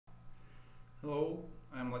Hello,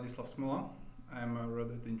 I'm Ladislav Smila. I'm a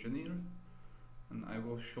Red Hat engineer and I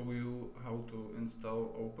will show you how to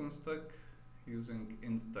install OpenStack using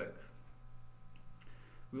Instack.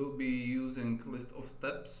 We'll be using list of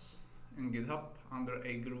steps in GitHub under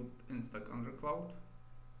a group Instack under cloud.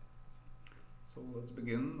 So let's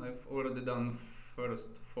begin. I've already done first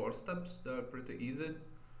 4 steps. They're pretty easy.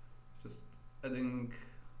 Just adding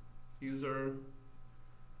user,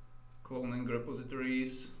 cloning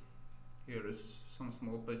repositories. Here is some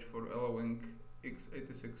small patch for allowing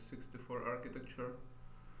x86-64 architecture,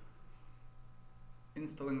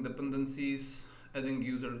 installing dependencies, adding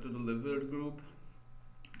user to the live group,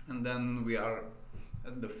 and then we are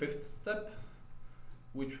at the 5th step,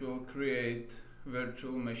 which will create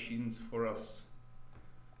virtual machines for us.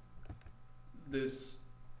 This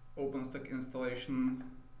OpenStack installation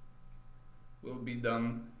will be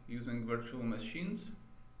done using virtual machines,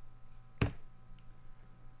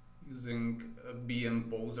 using a BM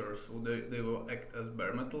poser, so they will act as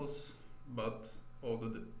bare metals, but all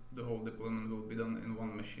the whole deployment will be done in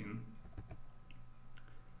one machine.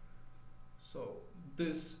 So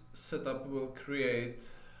this setup will create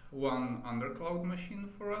one undercloud machine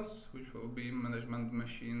for us, which will be management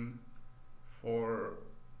machine for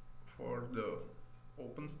the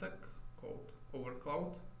OpenStack called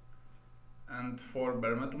overcloud, and 4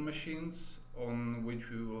 bare metal machines on which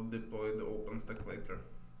we will deploy the OpenStack later.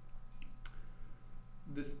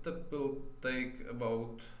 This step will take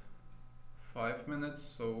about 5 minutes,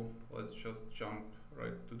 so let's just jump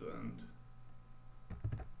right to the end.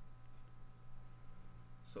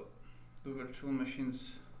 So the virtual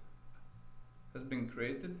machines has been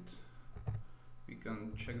created. We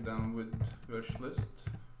can check them with virtual list.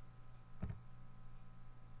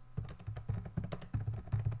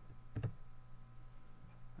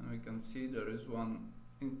 And we can see there is one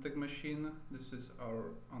Instack machine. This is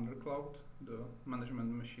our undercloud, the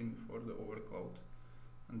management machine for the overcloud,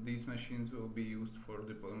 and these machines will be used for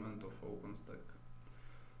deployment of OpenStack.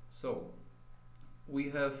 So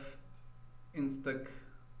we have Instack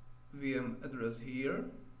VM address here.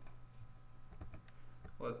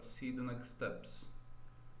 Let's see the next steps.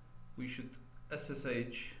 We should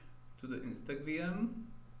SSH to the Instack VM,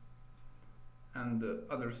 and the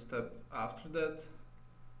other step after that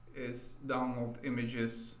is download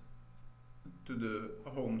images to the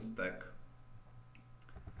home stack.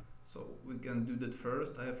 So we can do that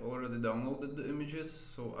first. I have already downloaded the images,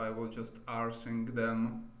 so I will just rsync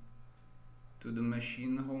them to the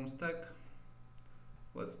machine home stack.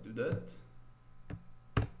 Let's do that.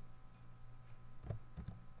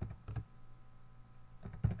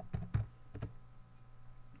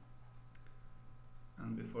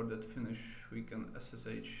 And before that finish, we can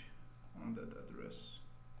SSH on that address.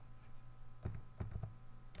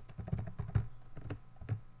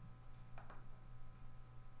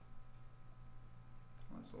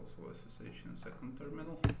 Also SSH in second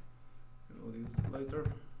terminal. We will use it later.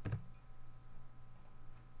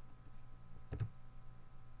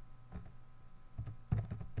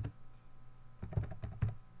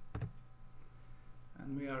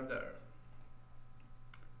 And we are there.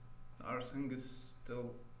 The rsync is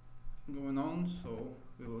still going on, so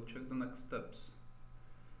we will check the next steps.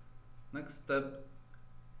 Next step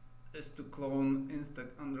is to clone Instack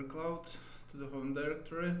undercloud to the home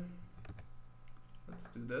directory. Let's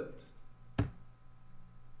do that.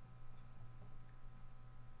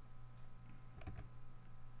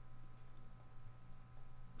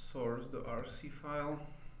 Source the RC file.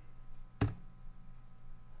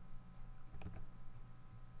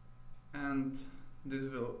 And this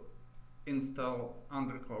will install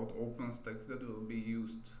undercloud OpenStack that will be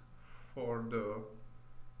used for the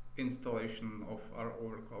installation of our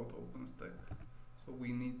overcloud OpenStack. So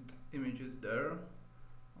we need images there.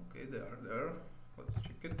 Okay, they are there. Let's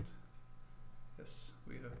check it. Yes,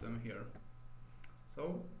 we have them here.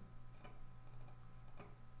 So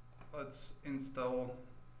let's install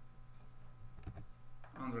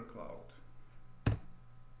undercloud.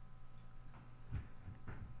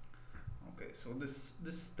 Okay, so this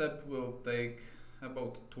step will take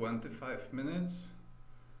about 25 minutes,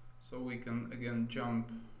 so we can again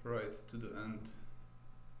jump right to the end.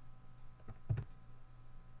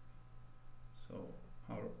 So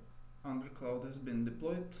our undercloud has been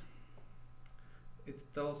deployed.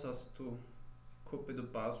 It tells us to copy the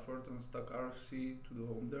password and stack RC to the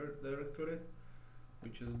home directory,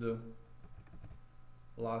 which is the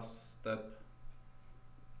last step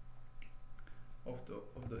of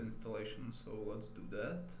the installation. So let's do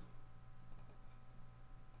that.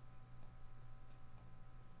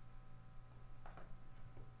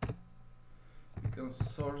 We can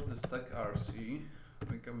source the stack RC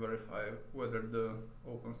we can verify whether the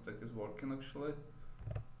OpenStack is working actually.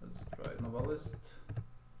 Let's try Nova list.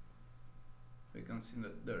 We can see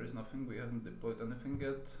that there is nothing, we haven't deployed anything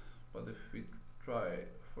yet, but if we try,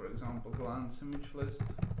 for example, glance image list,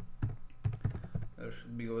 there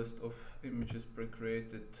should be a list of images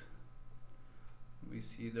pre-created. We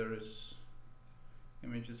see there is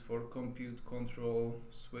images for compute, control,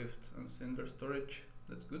 Swift and Cinder storage.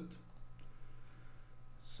 That's good.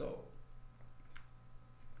 So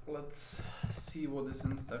let's see what is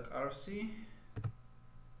in stack RC.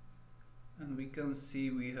 And we can see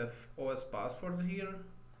we have OS password here.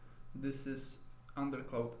 This is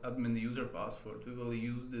Undercloud admin user password. We will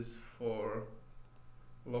use this for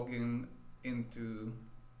logging into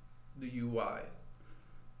the UI.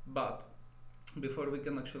 But before we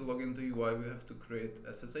can actually log into UI, we have to create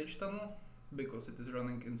SSH tunnel because it is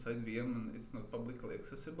running inside VM and it's not publicly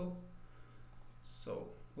accessible. So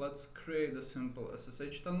let's create a simple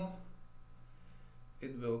SSH tunnel.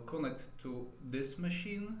 It will connect to this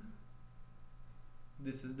machine.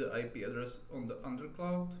 This is the IP address on the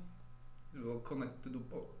Undercloud. It will connect to the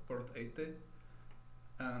port 80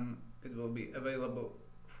 and it will be available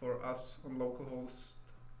for us on localhost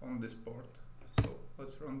on this port. So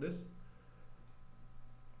let's run this.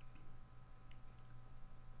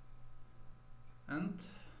 And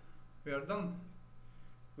we are done.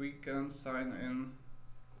 We can sign in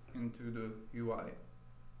into the UI.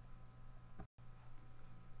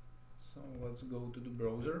 So let's go to the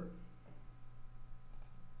browser.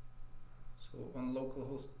 So on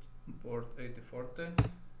localhost port 8040,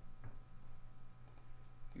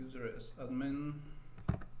 user is admin.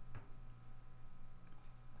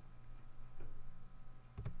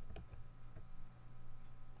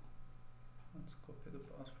 Let's copy the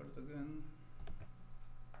password again.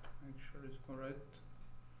 Make sure it's correct.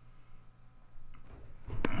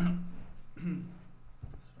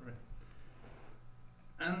 Sorry.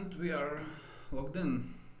 And we are logged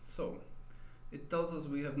in. So it tells us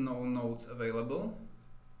we have no nodes available.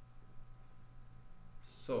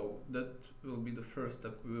 So that will be the first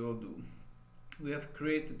step we will do. We have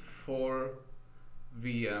created 4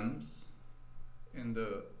 VMs in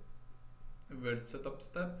the virt setup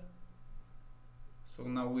step. So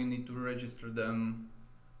now we need to register them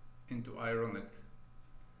into Ironic.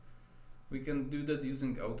 We can do that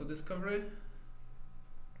using auto discovery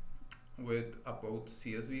with upload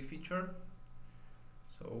CSV feature.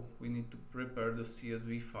 So we need to prepare the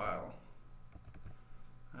CSV file.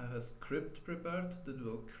 I have a script prepared that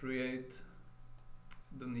will create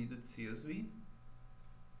the needed CSV.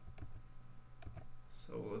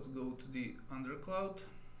 So let's go to the Undercloud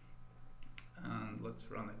and let's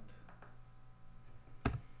run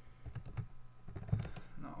it.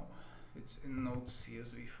 Now it's in node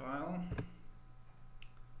CSV file.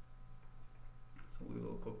 So we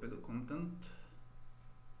will copy the content.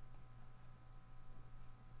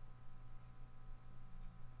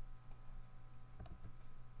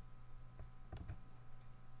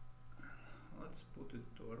 Let's put it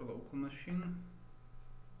to our local machine.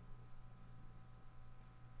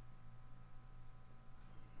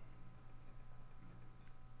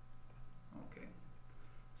 Okay.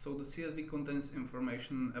 So the CSV contains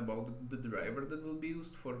information about the driver that will be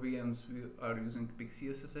used. For VMs we are using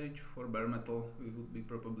PXE-SSH, for bare metal we will be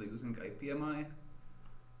probably using IPMI.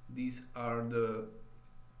 These are the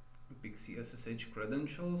PXE-SSH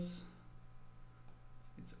credentials.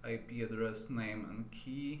 It's IP address, name and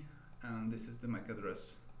key, and this is the MAC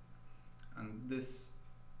address. And this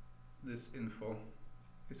info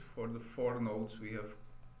is for the 4 nodes we have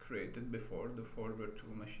created before, the 4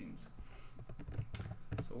 virtual machines.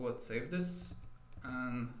 So let's save this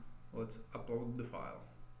and let's upload the file.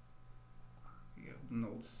 We have the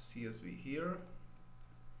nodes CSV here.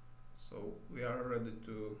 So we are ready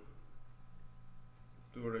to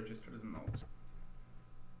register the nodes.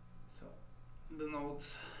 So the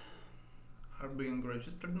nodes are being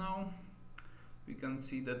registered now. We can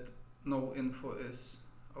see that no info is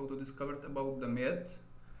auto-discovered about them yet.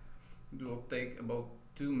 It will take about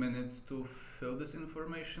 2 minutes to fill this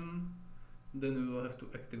information. Then we will have to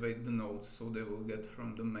activate the nodes so they will get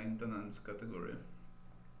from the maintenance category.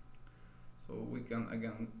 So we can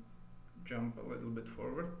again jump a little bit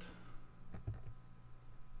forward.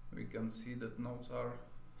 We can see that nodes are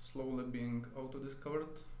slowly being auto-discovered,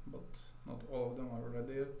 but not all of them are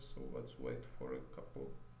ready yet, so let's wait for a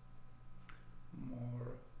couple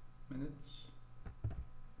more minutes.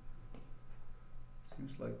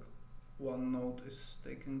 Seems like one node is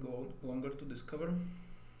taking longer to discover,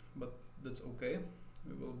 but that's okay.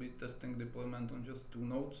 We will be testing deployment on just 2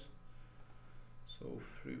 nodes, so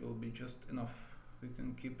 3 will be just enough. We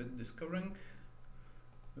can keep it discovering.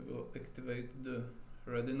 We will activate the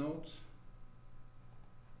ready nodes.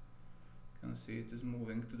 You can see it is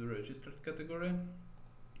moving to the registered category.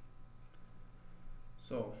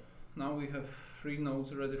 So now we have 3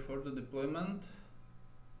 nodes ready for the deployment.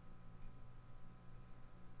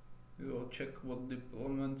 We will check what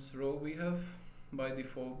deployments role we have. By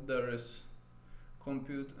default there is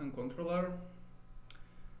compute and controller.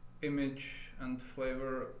 Image and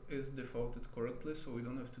flavor is defaulted correctly, so we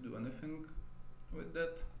don't have to do anything with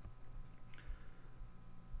that.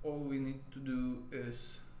 All we need to do is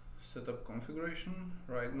set up configuration.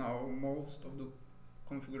 Right now most of the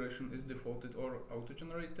configuration is defaulted or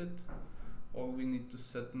auto-generated. All we need to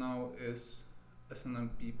set now is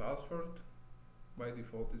SNMP password. By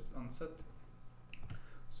default it's unset.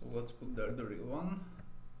 So let's put there the real one.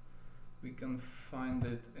 We can find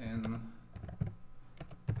it in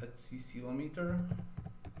at cclometer.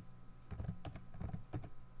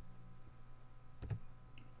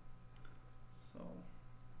 So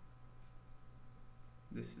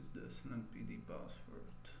this is the SNMPD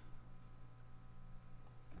password.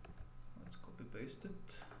 Let's copy paste it.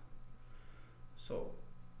 So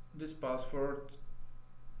this password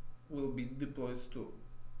will be deployed to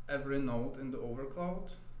every node in the overcloud,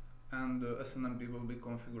 and the SNMP will be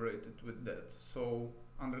configured with that. So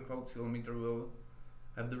undercloud ceilometer will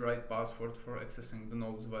have the right password for accessing the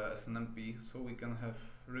nodes via SNMP, so we can have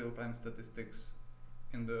real-time statistics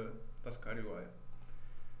in the Taskar UI.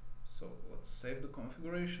 So let's save the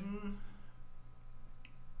configuration.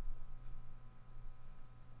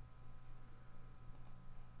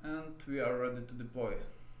 And we are ready to deploy.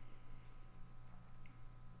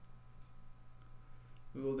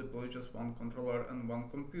 We will deploy just 1 controller and 1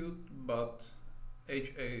 compute, but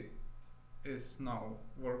HA is now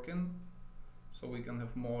working, so we can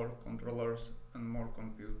have more controllers and more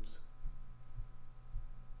compute.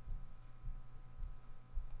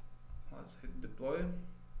 Let's hit deploy.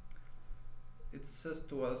 It says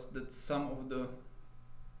to us that some of the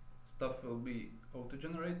stuff will be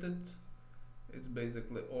auto-generated. It's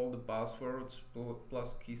basically all the passwords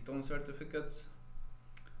plus keystone certificates.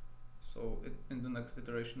 So in the next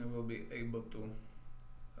iteration we will be able to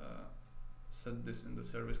set this in the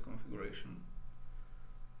service configuration.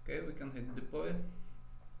 Okay, we can hit deploy.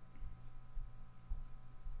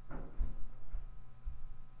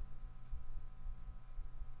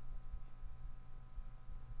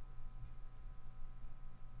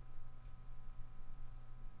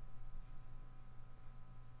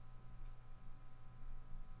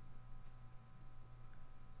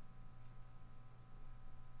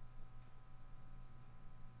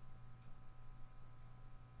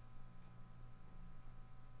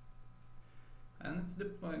 And it's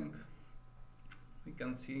deploying. We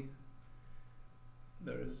can see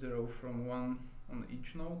there is 0 from 1 on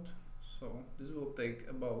each node, so this will take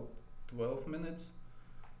about 12 minutes,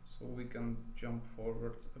 so we can jump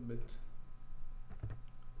forward a bit.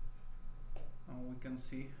 Now we can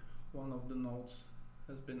see one of the nodes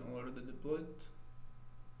has been already deployed,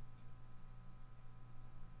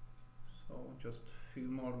 so just a few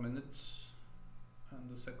more minutes and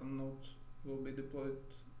the second node will be deployed,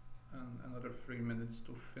 and another 3 minutes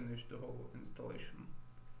to finish the whole installation.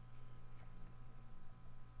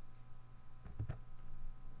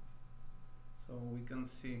 So we can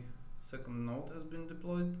see second node has been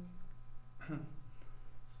deployed.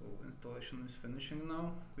 So installation is finishing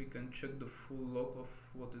now. We can check the full log of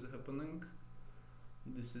what is happening.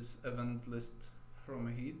 This is event list from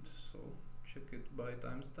a heat, so check it by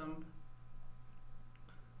timestamp.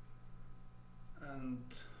 And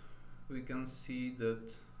we can see that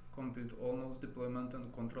compute all nodes deployment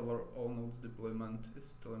and controller all nodes deployment is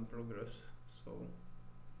still in progress. So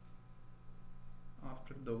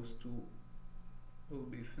after those two will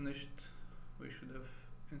be finished, we should have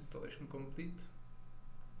installation complete.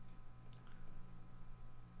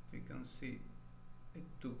 We can see it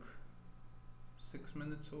took 6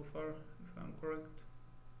 minutes so far, if I'm correct.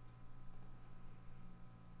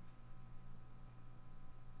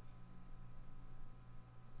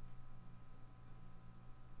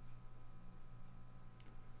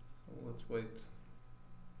 So let's wait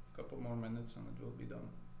a couple more minutes and it will be done.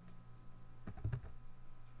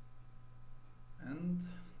 And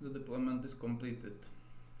the deployment is completed.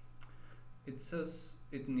 It says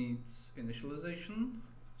it needs initialization,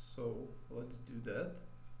 so let's do that.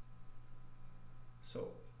 So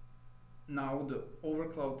now the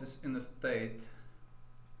overcloud is in a state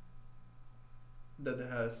that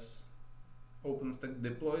has OpenStack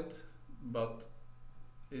deployed, but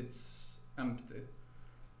it's empty.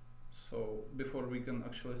 So before we can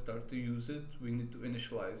actually start to use it, we need to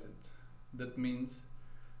initialize it. That means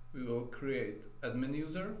we will create admin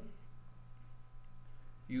user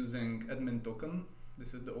using admin token.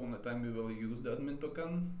 This is the only time we will use the admin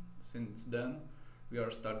token. Since then we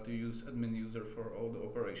are start to use admin user for all the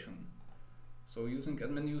operation. So using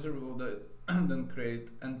admin user we will then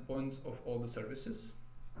create endpoints of all the services,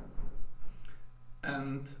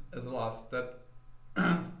 and as a last step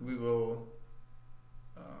we will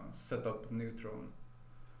set up Neutron.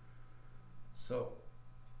 So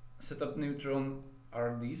set up Neutron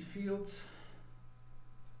are these fields,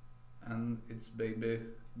 and it's basically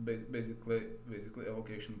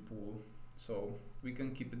allocation pool. So we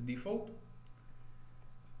can keep it default,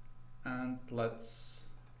 and let's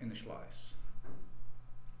initialize.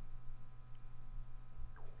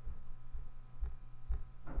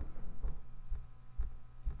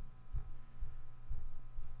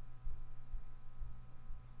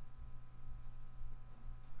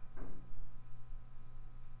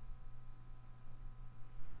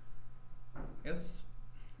 Yes,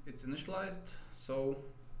 it's initialized, so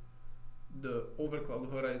the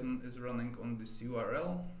overcloud horizon is running on this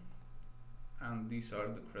URL, and these are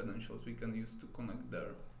the credentials we can use to connect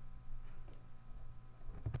there.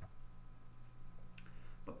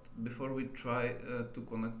 But before we try to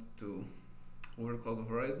connect to overcloud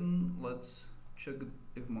horizon, let's check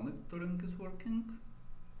if monitoring is working.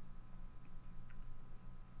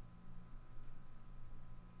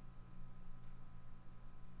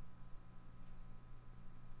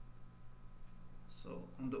 So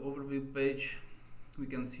on the overview page we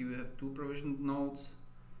can see we have 2 provisioned nodes,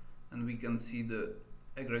 and we can see the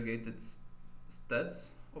aggregated stats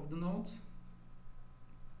of the nodes.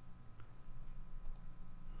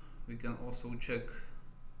 We can also check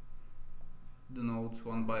the nodes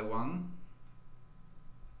one by one.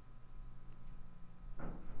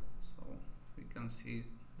 So we can see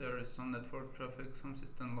there is some network traffic, some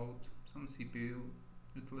system load, some CPU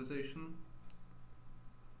utilization.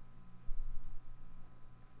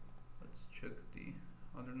 Let's check the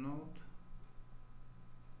other node.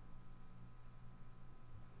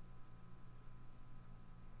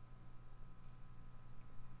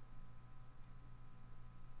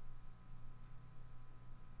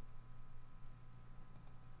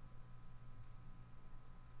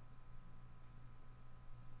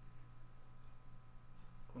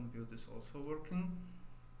 Compute is also working,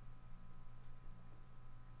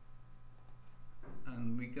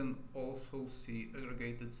 and we can also see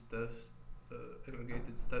aggregated stats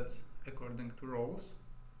according to roles.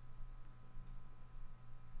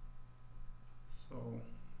 So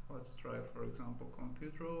let's try, for example,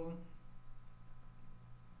 compute role.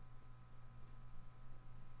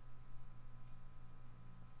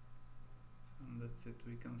 And that's it.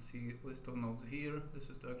 We can see list of nodes here. This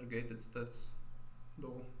is the aggregated stats,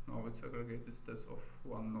 though now it's aggregated stats of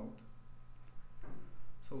one node.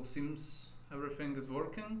 So seems everything is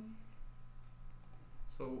working.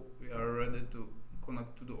 So we are ready to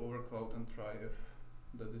connect to the overcloud and try if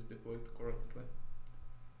that is deployed correctly.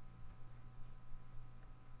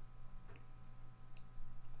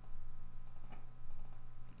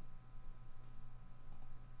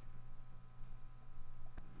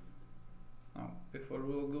 Now, before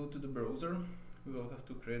we will go to the browser, we will have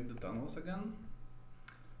to create the tunnels again.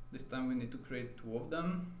 This time we need to create 2 of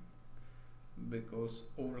them, because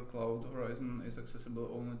overcloud horizon is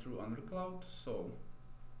accessible only through undercloud. So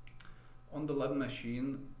on the lab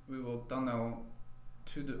machine we will tunnel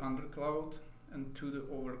to the undercloud and to the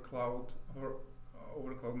overcloud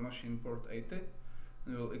machine port 80,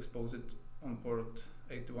 and we will expose it on port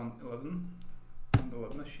 8111 on the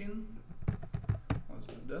lab machine. Let's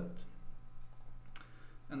do that.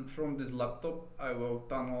 And from this laptop I will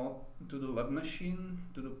tunnel to the lab machine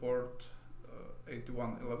to the port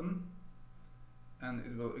 8111, and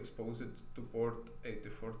it will expose it to port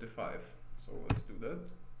 8045. So let's do that.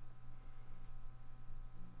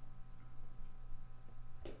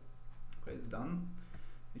 Okay, it's done.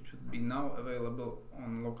 It should be now available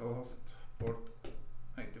on localhost port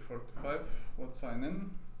 8045. Let's sign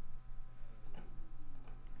in.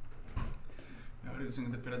 We are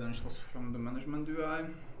using the credentials from the management UI,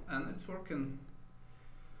 and it's working.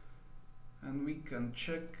 And we can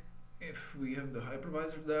check if we have the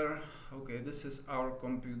hypervisor there. Okay, this is our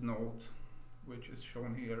compute node, which is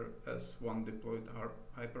shown here as one deployed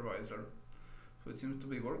hypervisor. So it seems to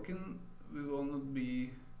be working. We will not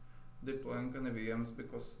be deploying any VMs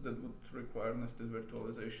because that would require nested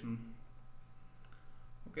virtualization.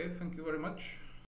 Okay, thank you very much.